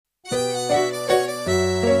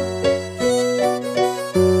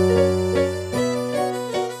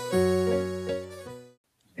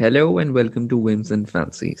Hello and welcome to Whims and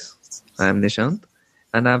Fancies. I am Nishant,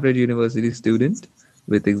 an average university student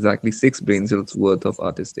with exactly six brain cells worth of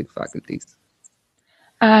artistic faculties.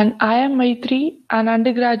 And I am Maithri, an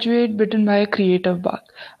undergraduate bitten by a creative bug,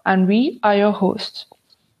 and we are your hosts.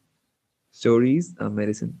 Stories are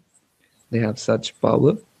medicine. They have such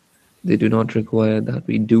power, they do not require that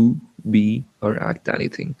we do, be, or act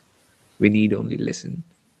anything. We need only listen.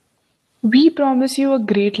 We promise you a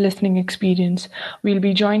great listening experience. We'll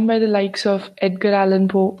be joined by the likes of Edgar Allan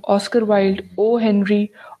Poe, Oscar Wilde, O.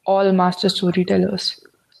 Henry, all master storytellers.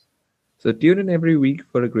 So tune in every week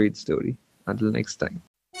for a great story. Until next time.